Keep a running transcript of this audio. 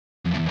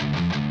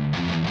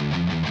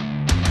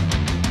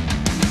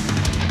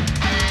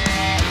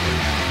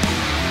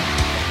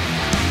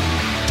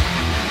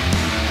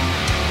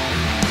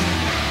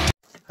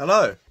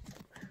Hello,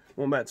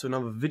 welcome back to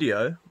another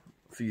video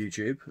for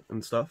YouTube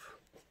and stuff.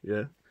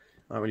 Yeah,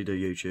 I don't really do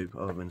YouTube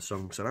other than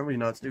songs, so I don't really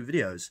know how to do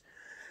videos.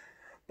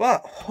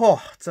 But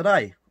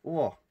today,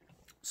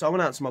 so I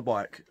went out to my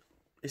bike.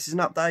 This is an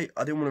update.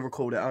 I didn't want to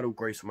record it. I had all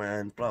grease on my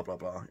hands, blah blah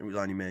blah. It was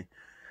only me.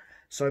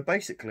 So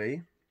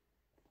basically,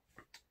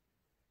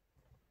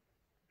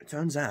 it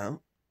turns out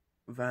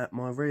that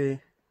my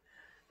rear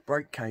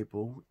brake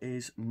cable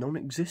is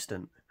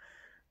non-existent.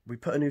 We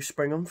put a new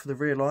spring on for the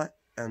rear light,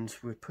 and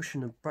we're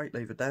pushing the brake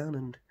lever down,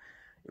 and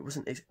it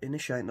wasn't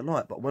initiating the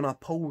light. But when I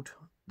pulled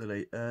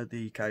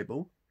the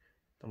cable,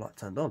 the light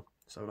turned on.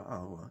 So like, oh,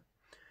 all right.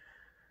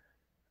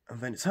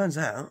 And then it turns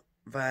out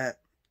that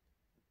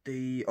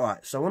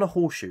so on a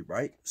horseshoe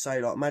brake, say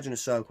like imagine a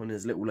circle and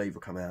there's a little lever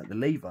coming out. The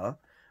lever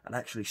had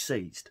actually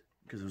seized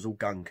because there was all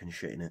gunk and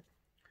shit in it.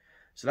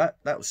 So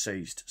that was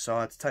seized. So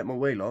I had to take my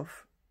wheel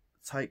off,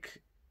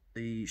 take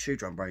the shoe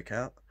drum brake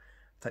out,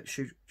 take the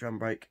shoe drum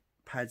brake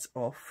pads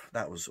off.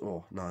 That was,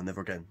 oh no,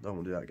 never again. Don't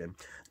want to do that again.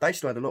 They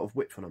still had a lot of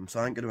width on them, so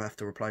I ain't going to have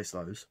to replace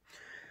those.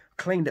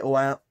 Cleaned it all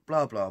out,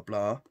 blah blah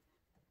blah.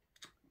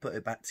 Put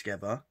it back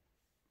together.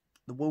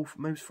 The wheel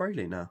moves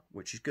freely now,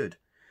 which is good.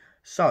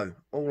 So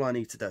all I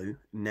need to do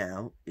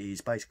now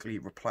is basically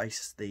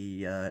replace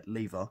the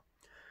lever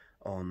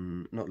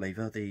on,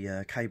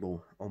 the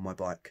cable on my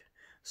bike.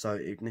 So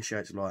it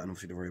initiates the light, and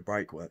obviously the rear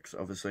brake works.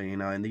 Obviously, you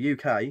know, in the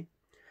UK,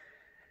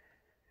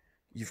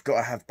 you've got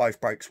to have both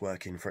brakes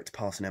working for it to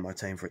pass an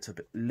MOT and for it to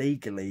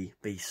legally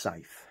be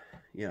safe,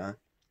 you know.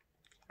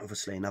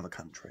 Obviously in other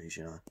countries,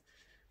 you know,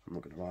 I'm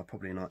not going to lie,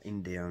 probably in like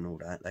India and all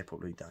that, they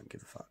probably don't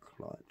give a fuck,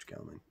 like, do you get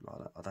what I mean? Like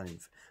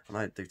that. I know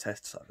they do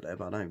tests over there,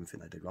 but I don't even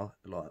think they do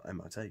like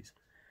MOTs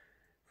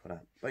for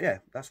that. But yeah,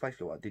 that's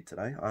basically what I did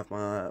today. I have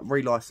my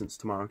re-licence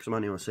tomorrow because I'm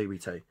only on a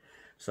CBT.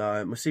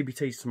 So my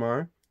CBT's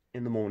tomorrow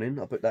in the morning.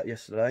 I booked that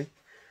yesterday.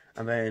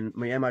 And then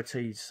my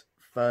MOT's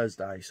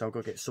Thursday, so I've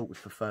got to get sorted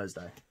for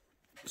Thursday.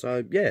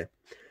 So yeah,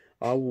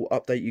 I will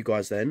update you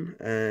guys then,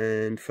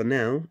 and for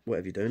now,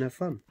 whatever you're doing, have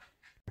fun.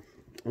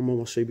 I'm on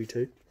my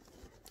CB2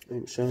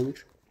 in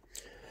Sandwich.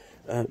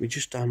 We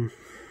just done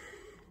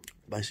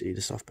basically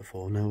the stuff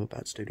before. Now we're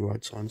about to do the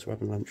road signs. We're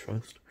having lunch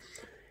first,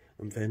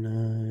 and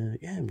then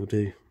yeah, we'll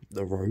do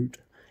the road,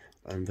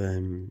 and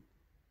then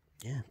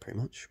yeah, pretty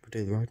much we'll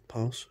do the road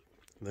pass,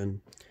 and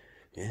then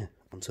yeah,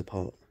 onto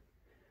part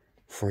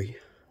 3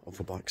 of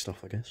the bike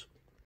stuff, I guess.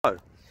 Oh,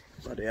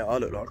 bloody hell, I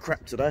look like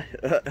crap today.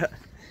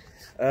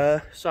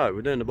 So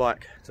we're doing the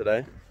bike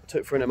today.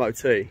 Took for an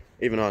MOT,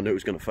 even though I knew it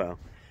was going to fail.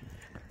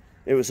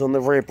 It was on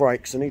the rear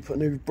brakes. I need to put a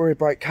new rear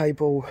brake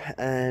cable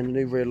and a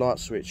new rear light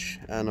switch,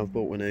 and I've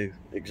bought a new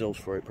exhaust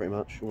for it, pretty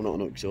much. Well, not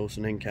an exhaust,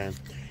 an in-can.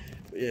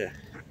 But yeah,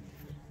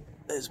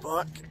 there's the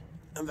bike,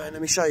 and then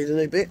let me show you the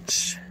new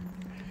bits.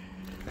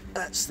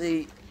 That's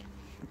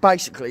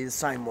basically the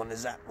same one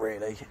as that,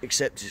 really,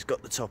 except it's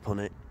got the top on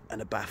it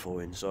and a baffle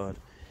inside,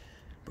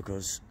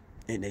 because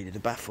it needed a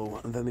baffle.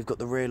 And then we've got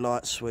the rear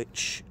light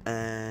switch,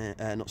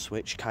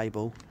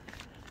 cable,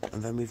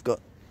 and then we've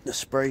got the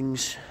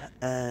springs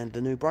and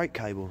the new brake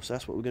cable. So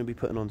that's what we're going to be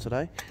putting on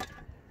today.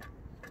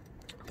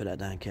 Put that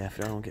down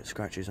carefully, I don't want to get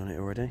scratches on it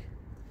already.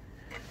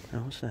 Oh,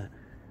 what's that?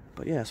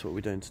 But yeah, that's what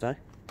we're doing today.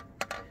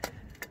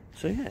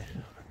 So yeah,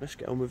 let's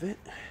get on with it.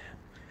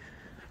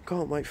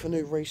 Can't wait for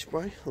new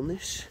respray on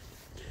this.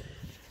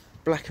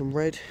 Black and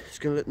red, it's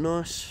going to look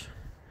nice.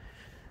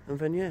 And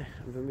then yeah,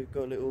 and then we've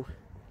got a little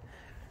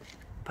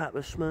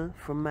pepper smurf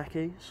from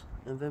Mackey's,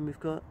 and then we've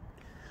got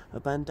a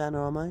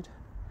bandana I made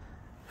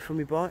for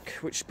my bike,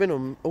 which has been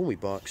on all my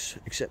bikes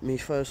except my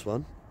first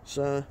one.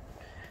 So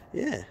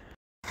yeah.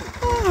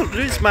 Oh,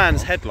 this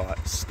man's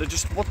headlights, they're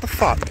just, what the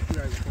fuck?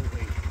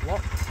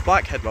 What?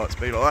 Bike headlights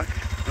be like.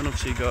 And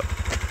obviously you got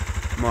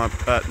my,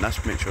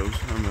 that's Mitchell's,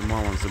 and then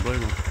my one's the blue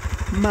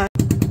one. Man.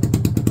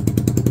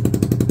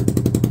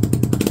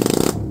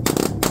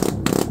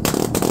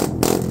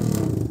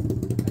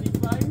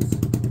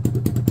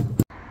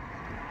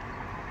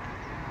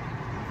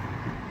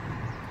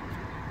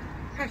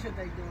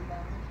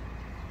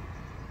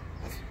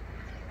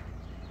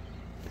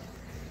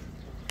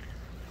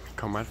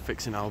 Comrade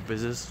fixing our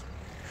business.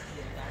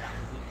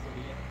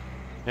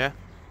 Yeah?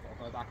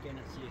 Gotta go back in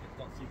and see if it's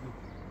got signal.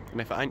 And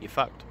if it ain't, you're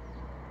fucked.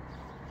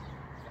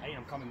 If it ain't,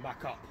 I'm coming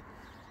back up.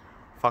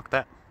 Fuck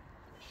that.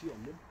 Shit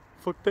on them.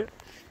 Fuck that.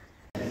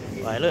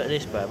 Right, look at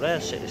this, bruv.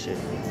 Let's sit this in.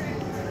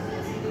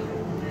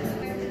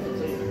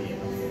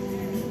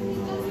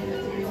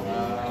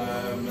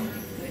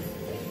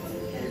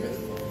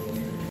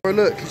 Oh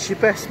look, it's your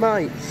best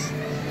mates.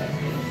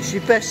 It's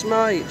your best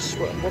mates.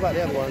 What about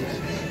the other ones?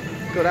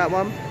 Got that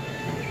one?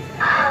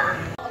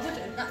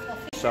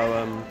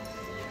 So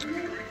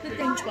The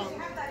French one.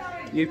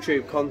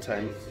 YouTube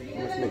content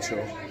with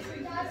Mitchell,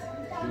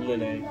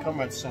 Lily,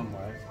 Comrade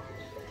somewhere.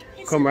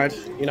 Comrade,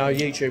 you know,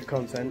 YouTube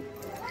content.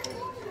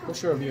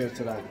 What's your review of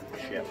today?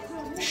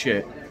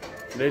 Shit.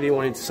 Lily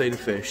wanted to see the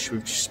fish.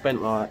 We've just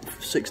spent like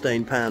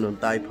 £16 on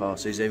day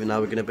passes, even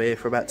though we're going to be here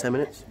for about 10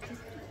 minutes.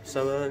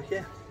 So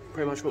yeah,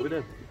 pretty much what we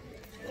do.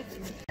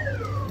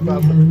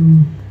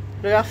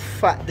 Look how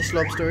fat this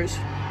lobster is.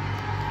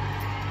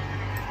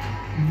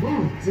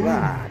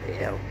 Bloody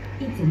hell.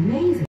 It's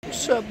amazing.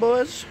 What's up,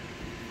 boys?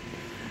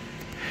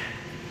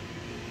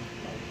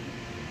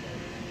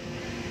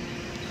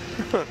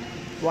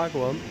 Black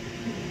one.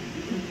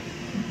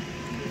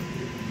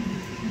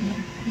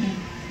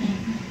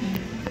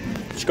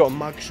 It's got a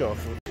mug shot.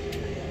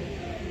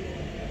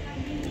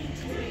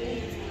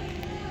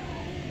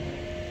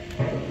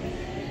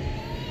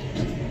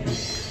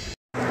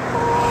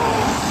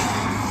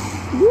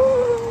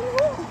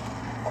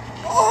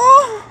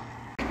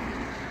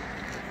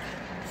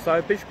 So,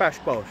 bish bash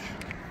bosh,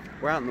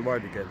 we're out on the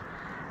road again.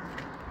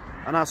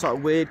 I know it's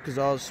like weird because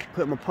I was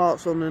putting my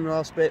parts on in the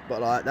last bit,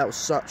 but like that was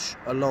such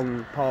a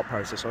long part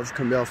process, I just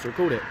couldn't be asked to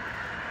record it.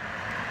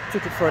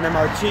 Took it for an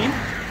MOT,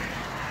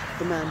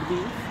 the man to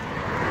be.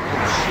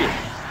 Oh shit.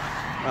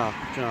 Oh,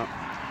 do you know what?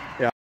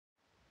 Yeah.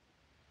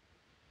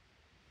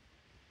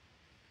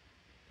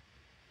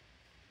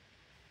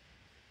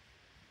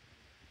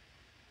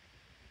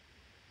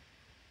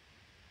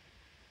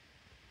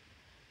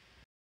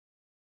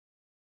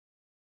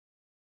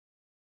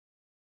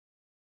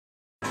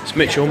 It's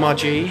Mitchell, my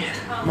G,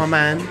 my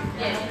man.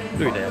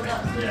 Look at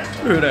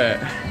that. Look at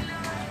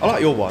that. I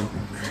like your one.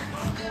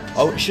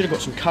 Oh, it should have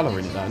got some colour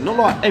in it though. Not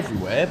like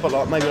everywhere, but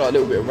like maybe like a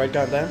little bit of red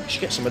going down. You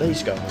should get some of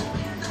these going.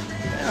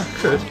 Yeah, I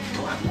could.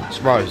 It's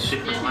Rose.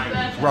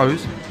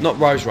 Rose? Not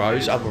Rose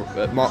Rose, other,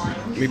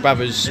 my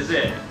brother's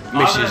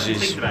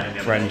missus's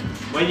friend.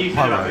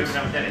 Hi Rose.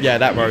 Yeah,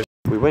 that Rose.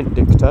 We went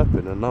Dick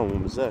Turpin and no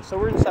one was there, so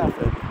we're in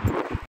Southend.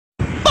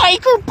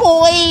 Biker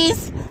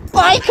boys!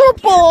 Biker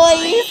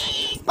boys!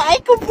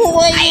 Biker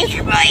boys!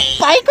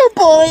 Biker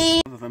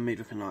boys! Other than me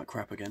looking like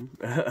crap again,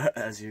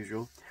 as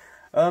usual.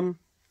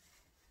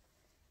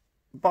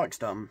 Bike's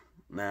done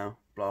now,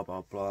 blah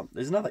blah blah.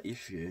 There's another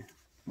issue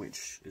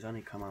which has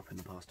only come up in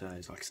the past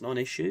days. Like, it's not an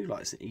issue,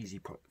 like it's an easy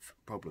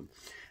problem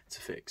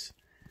to fix.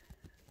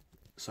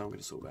 So I'm going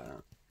to sort that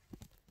out.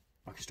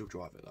 I can still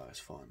drive it though, it's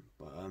fine.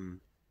 But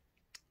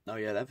no,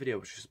 yeah, that video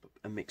was just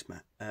a mix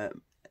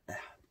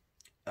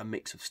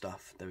of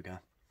stuff. There we go.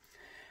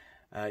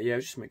 Yeah, it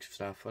was just a mix of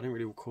stuff. I didn't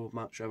really record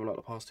much over like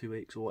the past 2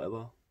 weeks or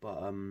whatever.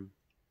 But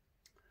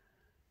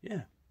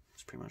yeah,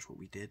 that's pretty much what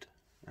we did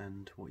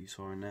and what you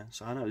saw in there.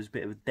 So I know it was a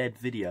bit of a dead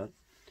video,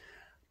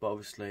 but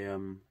obviously I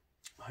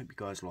hope you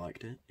guys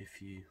liked it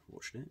if you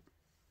watched it.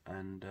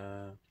 And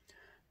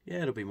yeah,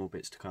 there'll be more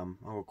bits to come.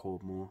 I'll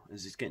record more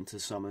as it's getting to the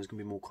summer. There's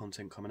gonna be more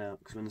content coming out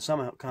because when the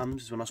summer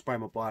comes is when I spray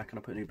my bike and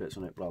I put new bits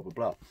on it, blah blah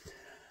blah.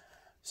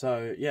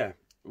 So yeah,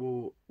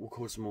 we'll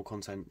record some more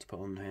content to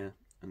put on here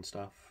and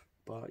stuff.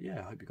 But yeah,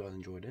 I hope you guys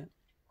enjoyed it.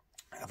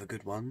 Have a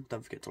good one.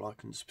 Don't forget to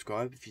like and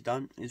subscribe. If you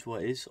don't, is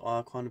what it is.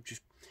 I kind of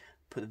just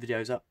put the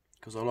videos up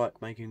because I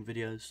like making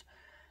videos,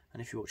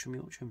 and if you watch them,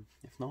 you watch them.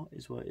 If not,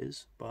 is what it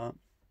is. But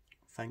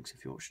thanks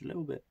if you watched a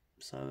little bit.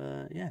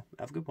 So yeah,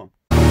 have a good one.